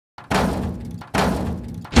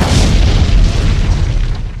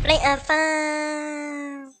Flint and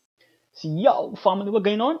Fun. So yo, family, what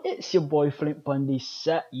going on? It's your boy Flint Bundy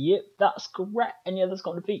set. Yep, that's correct. Any others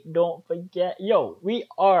got the beat? Don't forget. Yo, we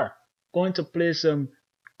are going to play some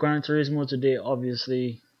Granturismo today.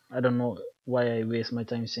 Obviously, I don't know why I waste my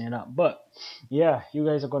time saying that, but yeah, you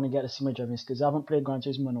guys are going to get to see my driving skills. I haven't played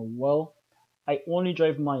Granturismo in a while. I only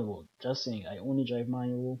drive manual. Just saying, I only drive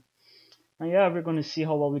manual. And yeah, we're going to see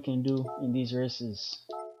how well we can do in these races.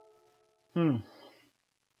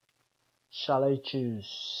 Shall I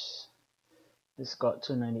choose? This got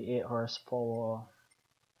 298 horsepower,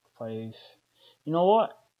 5. You know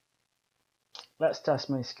what? Let's test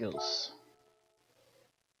my skills.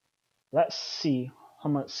 Let's see how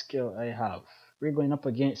much skill I have. We're going up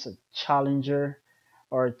against a Challenger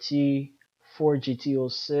RT 4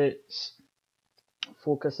 GT06,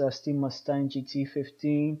 Focus ST Mustang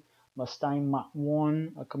GT15, Mustang Mach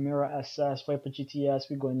 1, a Camaro SS, Viper GTS.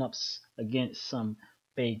 We're going up against some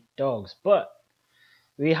big dogs, but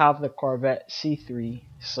we have the Corvette C3,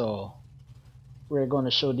 so we're going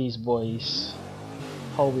to show these boys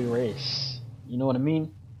how we race. You know what I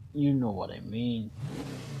mean? You know what I mean.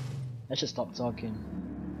 Let's just stop talking.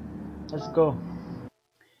 Let's go.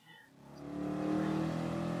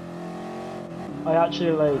 I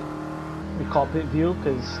actually like the cockpit view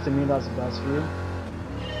because to me that's the best view.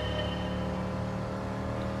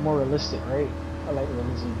 More realistic, right? I like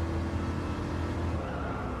realism.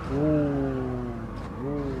 Ooh,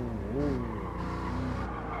 ooh, ooh.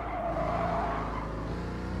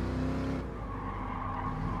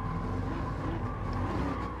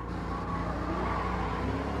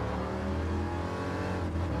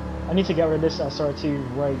 I need to get rid of this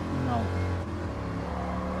SRT right now.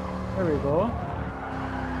 There we go.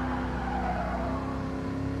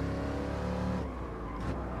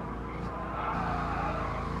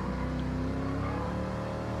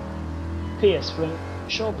 Pace, Flint.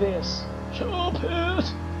 Show pace. Show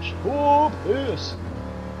pace. Show pace.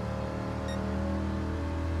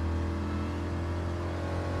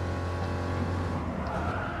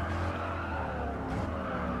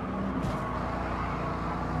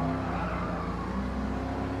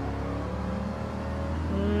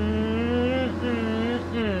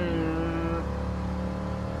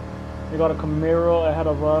 We got a Camaro ahead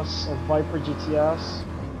of us, a Viper GTS.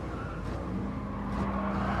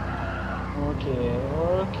 Okay.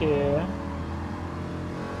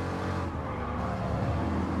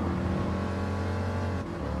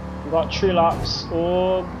 We got 3 laps.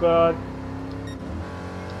 Oh god.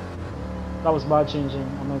 That was bad changing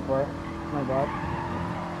on my part. My bad.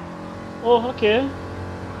 Oh, okay.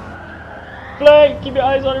 Flag! Keep your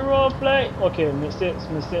eyes on the road, flag! Okay, mistakes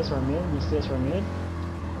were made.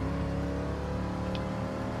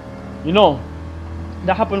 You know,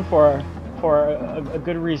 that happened for a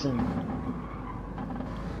good reason.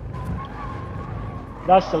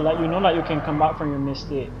 That's to let you know that you can come back from your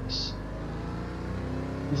mistakes.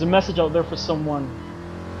 There's a message out there for someone.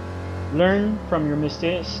 Learn from your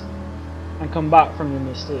mistakes and come back from your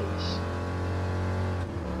mistakes.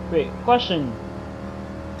 Wait, question.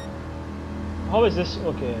 How is this?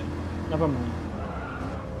 Okay, never mind.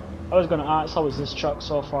 I was gonna ask how is this truck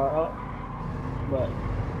so far up, but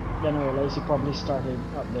then I realized he probably started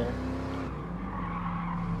up there.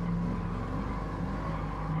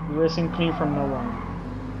 Racing clean from now on.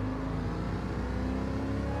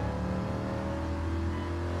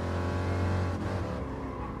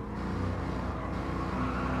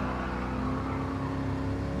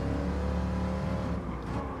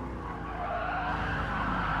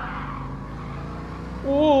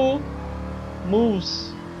 Ooh,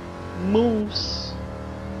 moves.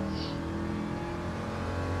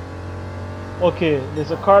 Okay,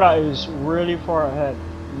 there's a car that is really far ahead.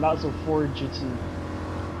 And that's a Ford GT.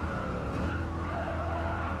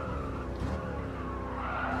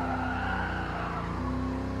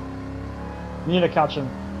 We need to catch him.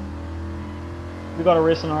 We got a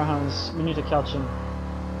race in our hands. We need to catch him.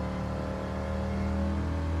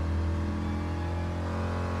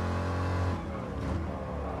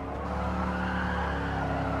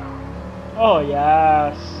 Oh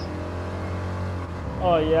yes.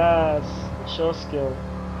 Oh yes. Show skill.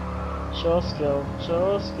 Show skill.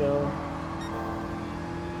 Show skill.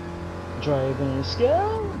 Driving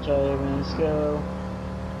skill. Driving skill.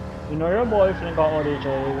 You know your boyfriend got all the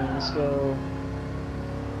driving skill.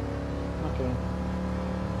 Okay.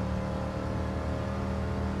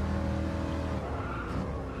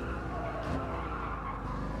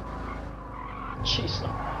 Jeez.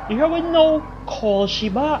 You hear with no call she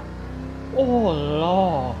back? Oh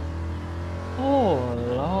Lord. Oh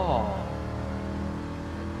Lord.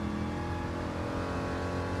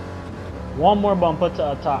 One more bumper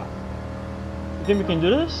to attack. You think we can do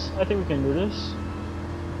this? I think we can do this.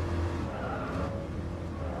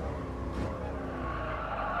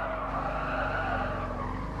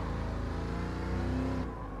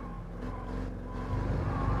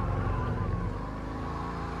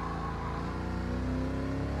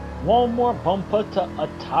 One more bumper to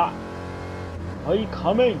attack. Are you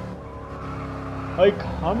coming? Are you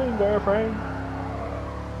coming, girlfriend?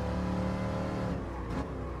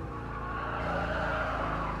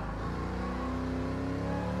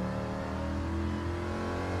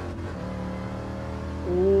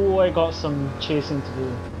 Oh, I got some chasing to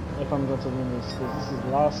do if I'm going to win this, because this is the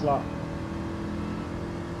last lap.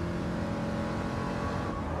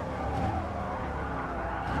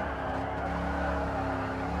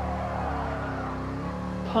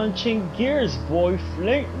 Punching gears, boy,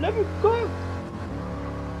 Flint. Let me go.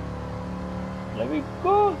 Let me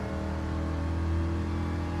go.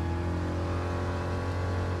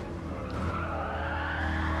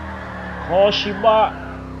 Caution back.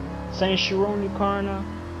 Saint Chironi corner.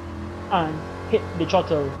 And hit the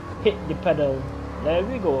throttle. Hit the pedal. There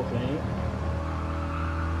we go, Flint.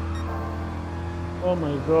 Oh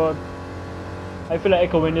my god. I feel like I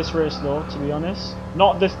could win this race though, to be honest.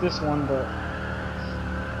 Not this one, but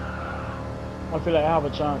I feel like I have a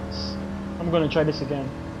chance. I'm gonna try this again.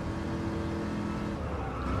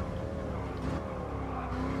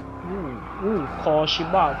 Ooh,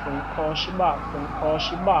 caution back, Flint. Caution back, Flint.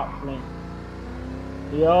 Caution back, Flint.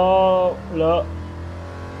 Yo, look.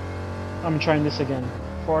 I'm trying this again,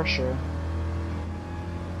 for sure.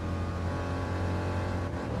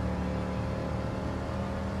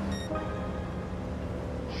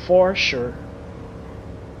 For sure.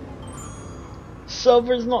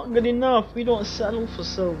 Silver's not good enough. We don't settle for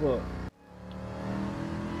silver.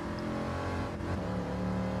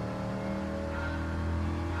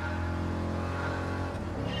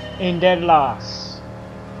 In dead last.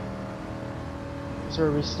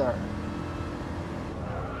 So we start.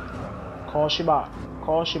 Caution back.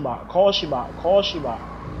 Caution back. Caution back. Caution back.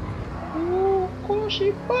 Ooh,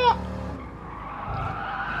 caution back.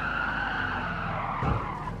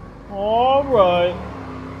 Alright.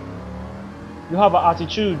 You have an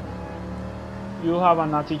attitude. You have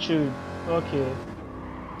an attitude. Okay.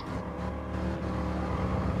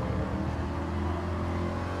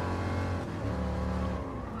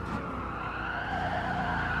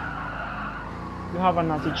 You have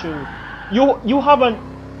an attitude. You have an...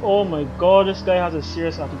 Oh my god, this guy has a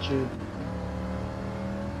serious attitude.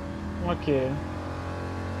 Okay.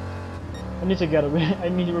 I need to get away. I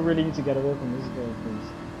really need to get away from this guy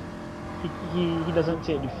because he doesn't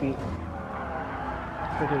take defeat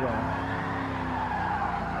pretty well.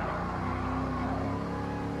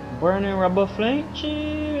 Burning rubber flame,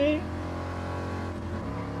 gee.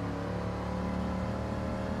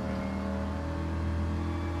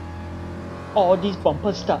 All these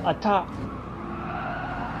bumpers start attack.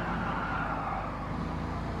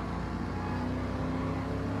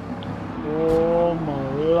 Oh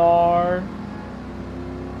my lord.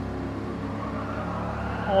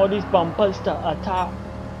 All these bumpers start attack.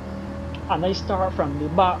 And I start from the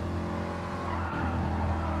back.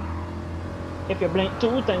 If you blink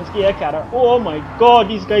 2 times, gear cutter. Oh my god,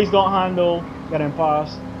 these guys don't handle getting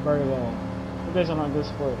past very well. You guys are not good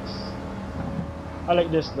sports. I like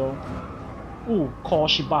this though. Ooh,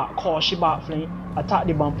 caution back, Flint. Attack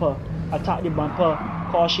the bumper, attack the bumper.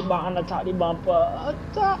 Caution back and attack the bumper.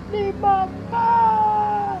 Attack the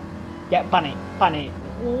bumper. Get panic, panic.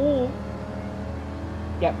 Ooh.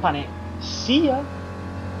 Get panic. See ya.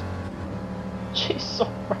 Jeez, so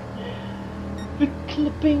bright. We're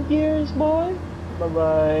clipping gears, boy. Bye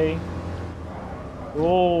bye.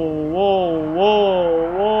 Whoa, whoa,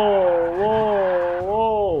 whoa, whoa, whoa,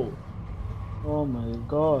 whoa. Oh my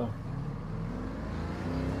god.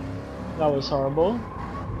 That was horrible.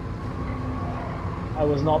 I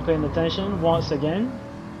was not paying attention once again.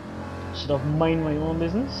 Should have minded my own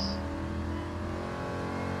business.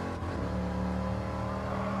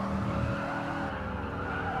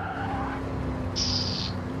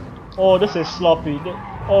 Oh, this is sloppy.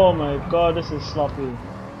 Oh my god, this is sloppy.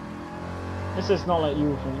 This is not like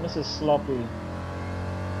you, friend. This is sloppy.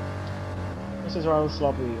 This is rather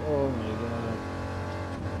sloppy. Oh my god.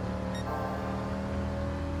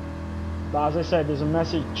 But as I said, there's a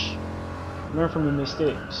message. Learn from your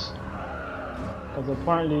mistakes. Because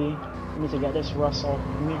apparently, you need to get this rust off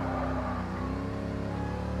of me.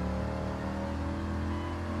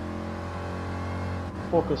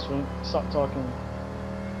 Focus, friend. Stop talking.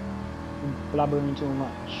 Blabbering too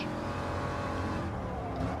much.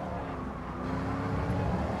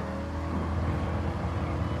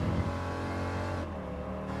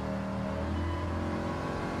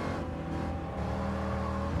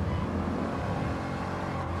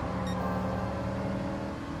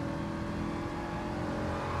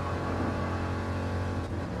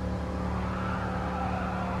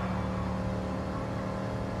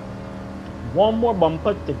 One more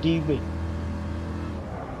bumper to deal with.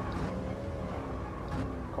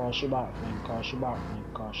 Caution back, man. Caution back, man.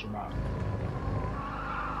 Caution back.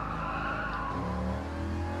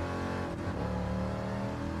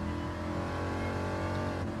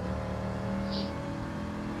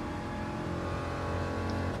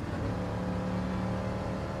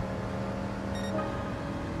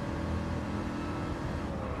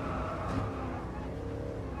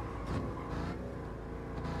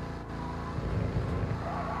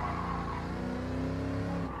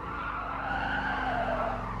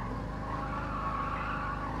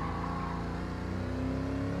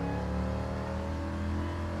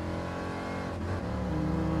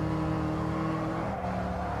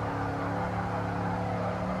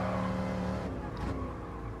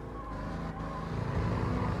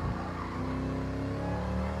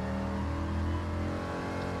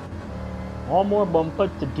 One more bumper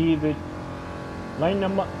to David. Line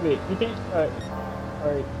them up. Wait, you think? Alright.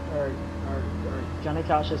 Can I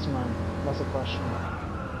catch this man? That's the question.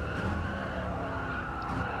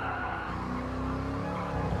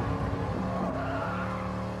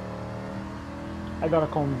 I gotta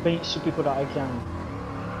convince you people that I can.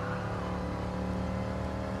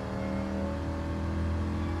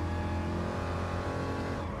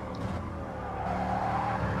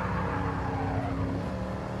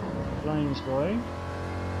 Lions boy.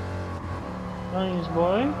 Lions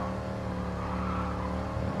boy.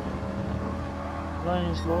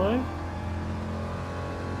 Lions boy.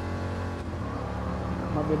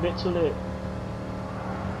 Might be a bit too late.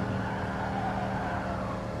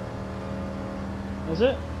 Is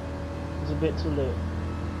it? It's a bit too late.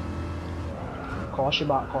 Caution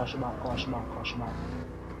back, caution back, caution back, caution back.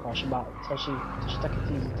 Caution back. Touchy, take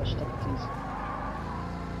it easy, take it easy.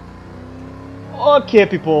 Okay,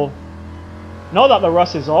 people. Now that the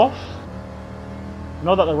rust is off,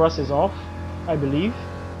 I believe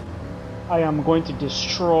I am going to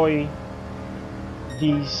destroy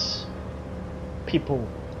these people.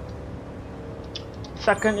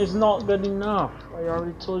 Second is not good enough. I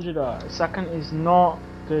already told you that. Second is not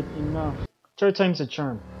good enough. Third time's a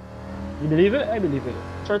charm. You believe it? I believe it.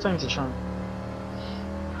 Third time's a charm.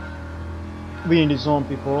 We in the zone,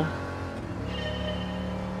 people.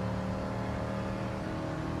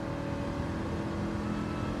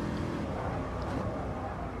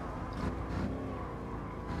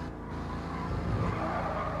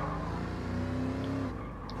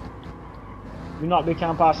 We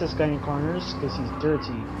can't pass this guy in corners because he's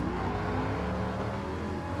dirty.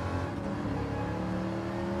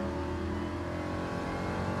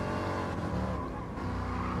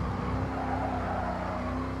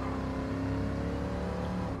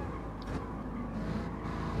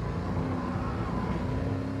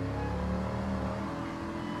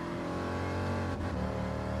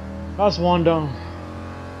 That's one down.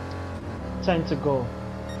 Time to go.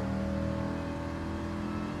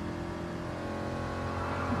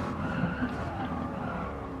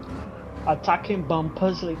 Attacking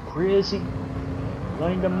bumpers like crazy.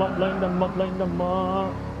 Line them up, line them up, line them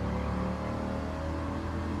up.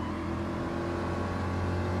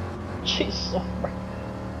 Jesus.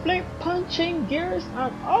 Like punching gears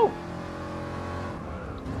and out.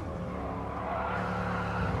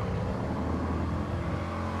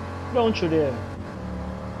 Don't you dare.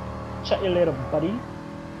 Chat you later, buddy.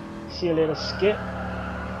 See you later, Skip.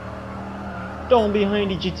 Don't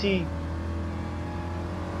behind the GT.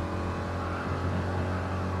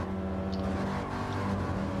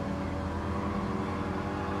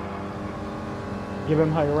 Give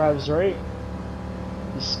him high revs, right?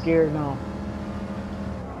 He's scared now.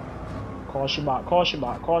 Caution back, caution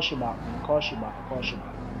back, caution back, man. Caution back, caution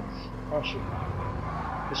back. Caution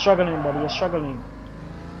back. You're struggling, buddy, you're struggling.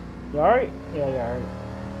 You alright? Yeah, you're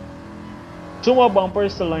alright. 2 more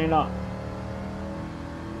bumpers to line up.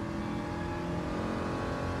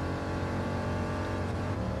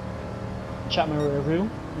 Check my review,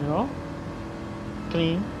 you know?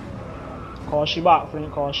 Clean. Caution back,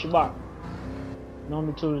 Flint, caution back. Don't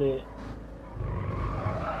be too late.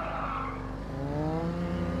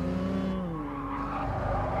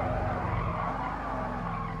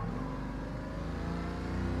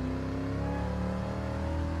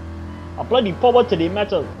 Apply the power to the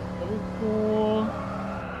metal.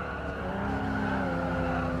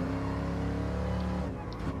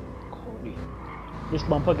 This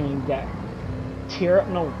bumper can get tear up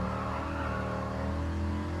now.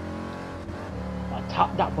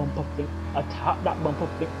 Attack that bumper thing. Attack that bumper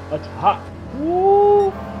thing. Attack.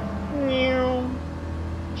 Woo!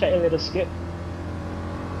 Check your little skip.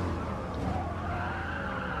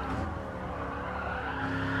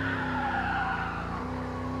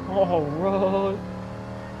 Alright.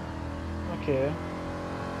 Okay.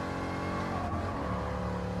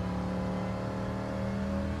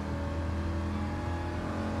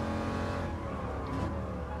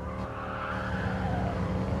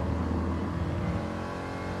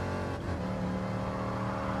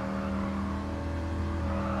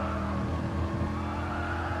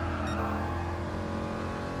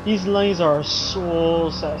 These lines are so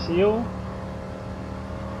sexy, yo.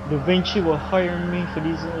 Da Vinci will hire me for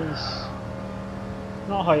these lines.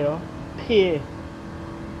 Not hire, pay.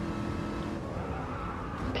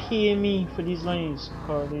 Pay me for these lines,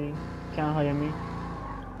 cause they can't hire me.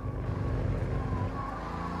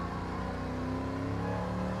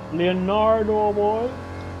 Leonardo, boy.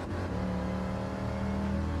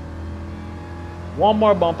 One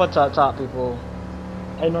more bumper top, people.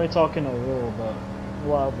 I know you're talking a little, but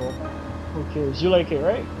whatever. Who cares? You like it,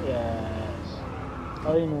 right? Yes.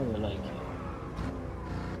 I know you like it.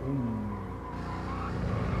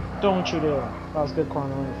 Don't you dare. That's good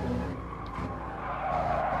cornering for me.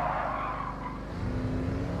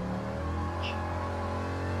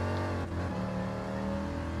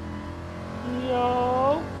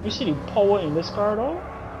 Yo. You see the power in this car though?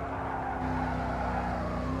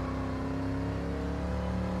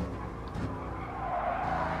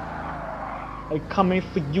 I coming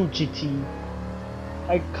for you, GT.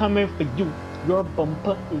 I coming for you. Your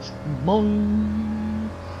bumper is mine.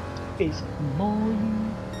 It's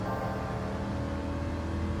mine.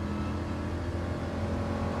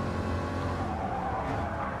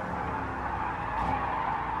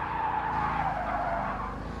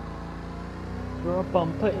 Your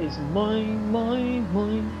bumper is mine, mine,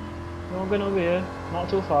 mine. Don't go over here. Not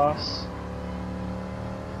too fast.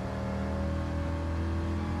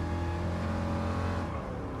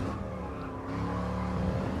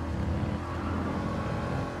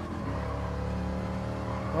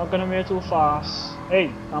 Not gonna be too fast.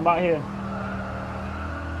 Hey, come back here.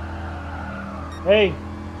 Hey.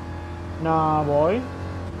 Nah, boy.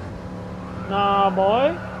 Nah,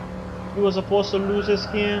 boy. You were supposed to lose this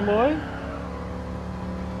game, boy.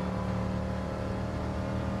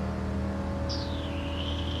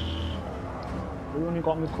 You only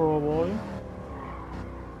got me crow, boy.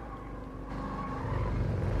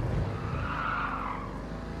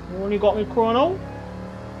 You only got me crow now?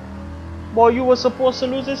 Boy, you were supposed to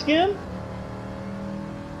lose this game?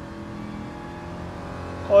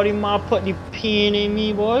 Oh, the man put the pain in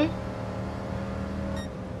me, boy.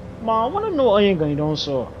 Man, I wanna know what you going down,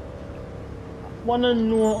 so. Wanna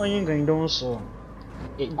know what you going down, so.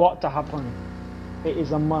 It got to happen. It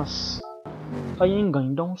is a must. I ain't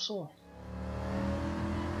going down, so.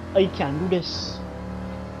 I can do this.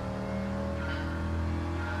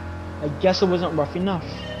 I guess it wasn't rough enough.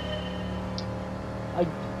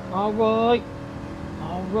 Alright.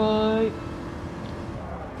 Alright.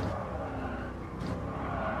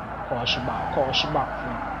 Caution back,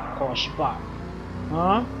 friend. Caution back.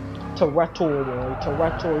 Huh? Toretto, boy.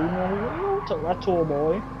 Toretto, you know who? Toretto,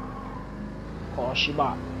 boy. Caution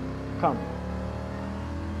back. Come.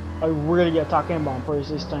 I really attacking bumpers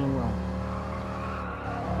this time round.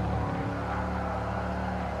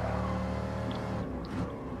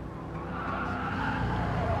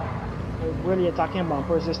 Really attacking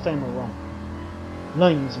bumpers this time around.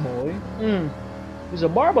 Lines, boy. He's a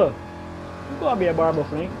barber. You gotta be a barber,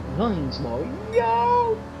 Frank. Lines, boy.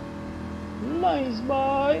 Yo! Lines,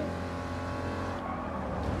 boy.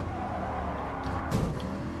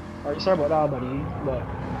 Alright, sorry about that, buddy. But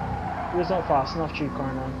it was not fast enough, tree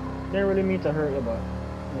corner. Didn't really mean to hurt you, but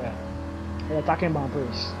yeah. They're attacking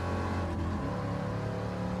bumpers.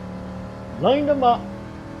 Line them up.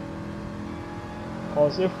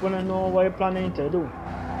 Cause if we don't know what you're planning to do,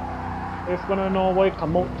 if we don't know what you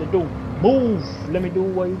come out to do, move, let me do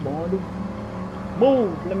what you wanna do.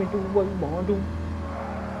 Move, let me do what you wanna do.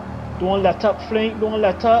 Don't let up flank, don't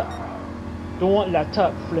let up. Don't let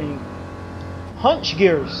up flank. Punch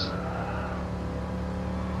gears.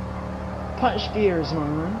 Punch gears,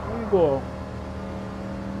 man. There you go.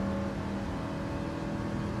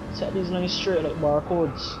 Set these lines straight like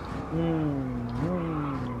barcodes.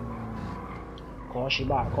 Caution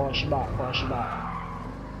back, caution back, caution back.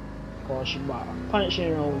 Caution back. Punch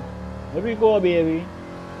it around. There we go, baby.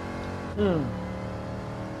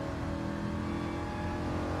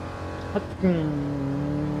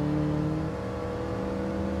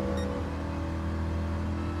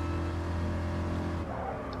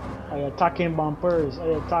 I attacking bumpers. I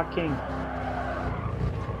attacking.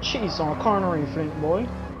 Jeez, on cornering flank, boy.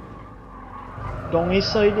 Down his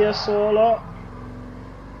side there, solo.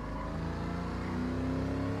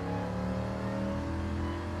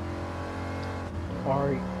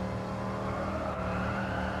 Alright.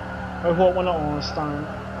 I hope we're not understand.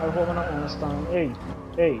 I hope we're not understand.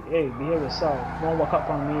 Hey, behave yourself. Don't walk up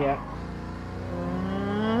on me yet.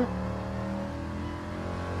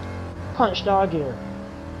 Punch dog gear.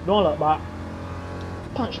 Don't look back.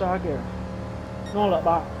 Punch dog gear. Don't look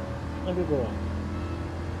back. Let me go.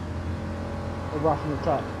 We're rough in the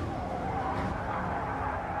top.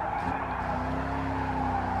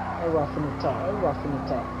 We're rough in the top. We're rough in the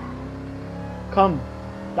top. Come.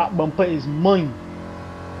 That bumper is mine.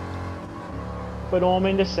 If I don't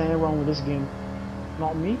mean there's anything wrong with this game.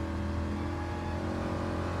 Not me.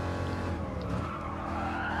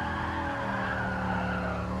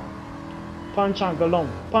 Punch and go long.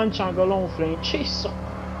 Punch and go long, Flint. Chase up.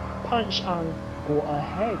 Punch and go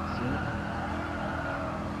ahead, Flint.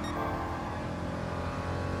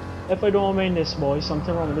 If I don't mean this, boy,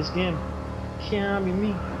 something wrong with this game. Can't be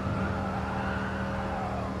me.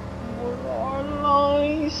 Oh,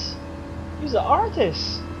 nice. He's an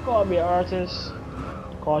artist. Gotta be an artist.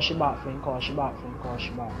 Call she back, Flint. Call she back, Flint. Call she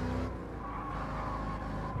back.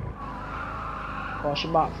 Call she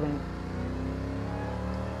back, Flint.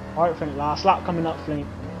 Alright, Flint. Last lap coming up, Flint.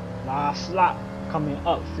 Last lap coming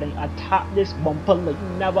up, Flint. Attack this bumper like you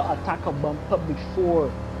never attack a bumper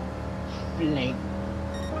before, Flint.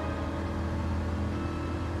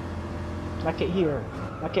 Like it here.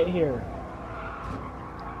 Like it here.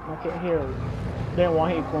 Like it here. Didn't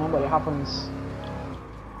want it going, but it happens.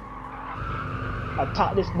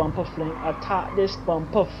 Attack this bumper, Flint. Attack this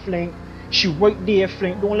bumper, Flint. She right there,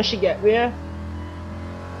 Flint. Don't let she get there.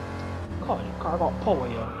 God, the car got power,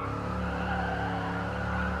 yo.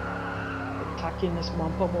 Attacking this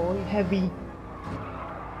bumper, boy. Heavy.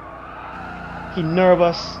 He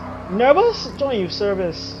nervous. Nervous? Join you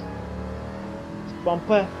service. This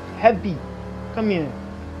bumper heavy. Come here.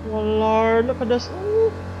 Oh Lord, look at this.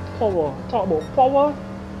 Ooh, power. Talk about power.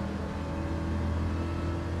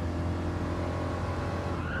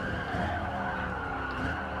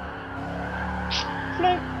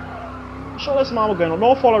 Flip. Show this man what's going on.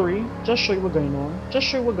 Don't follow me. Just show you what's going on. Just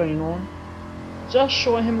show you what's going on. Just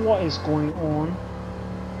show him what is going on.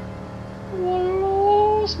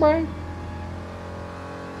 Oh, spray.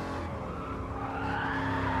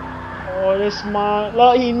 Oh, this man.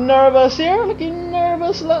 Look, he nervous here. Look, he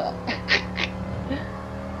nervous. Look.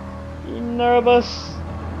 He nervous.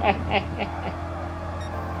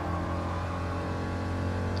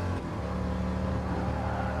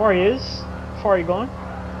 Where he is? Where he going?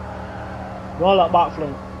 Don't look back,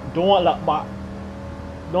 Flint. Don't look back.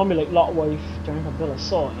 Don't be like Lot Wife trying to build a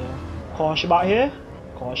sword, yeah. Call she back here.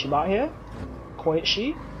 Call she back here. Quiet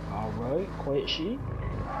she. Alright, quiet she.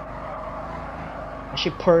 And she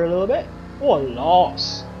purr a little bit. What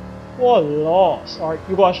loss. What loss. Alright,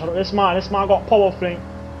 you gotta shut up. This man got power, Flint.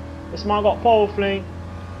 This man got power, Flint.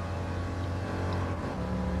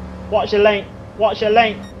 Watch your lane. Watch your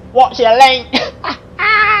lane. Watch your lane.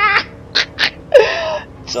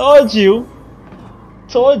 Told you.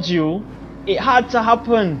 Told you. It had to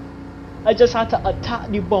happen. I just had to attack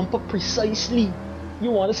the bumper precisely.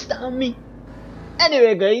 You understand me?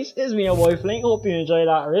 Anyway, guys, it's me, your boy Flink. Hope you enjoyed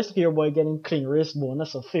that race. If your boy getting clean race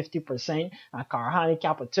bonus of 50% and car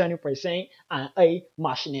handicap of 20% and I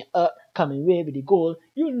mashing it up, coming away with the goal.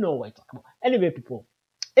 You know what I talk about. Anyway, people,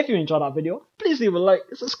 if you enjoyed that video, please leave a like,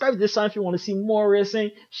 subscribe to this channel if you want to see more racing,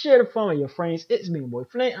 share the fun with your friends. It's me, your boy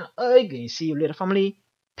Flink, and I can see you later, family.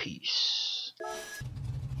 Peace.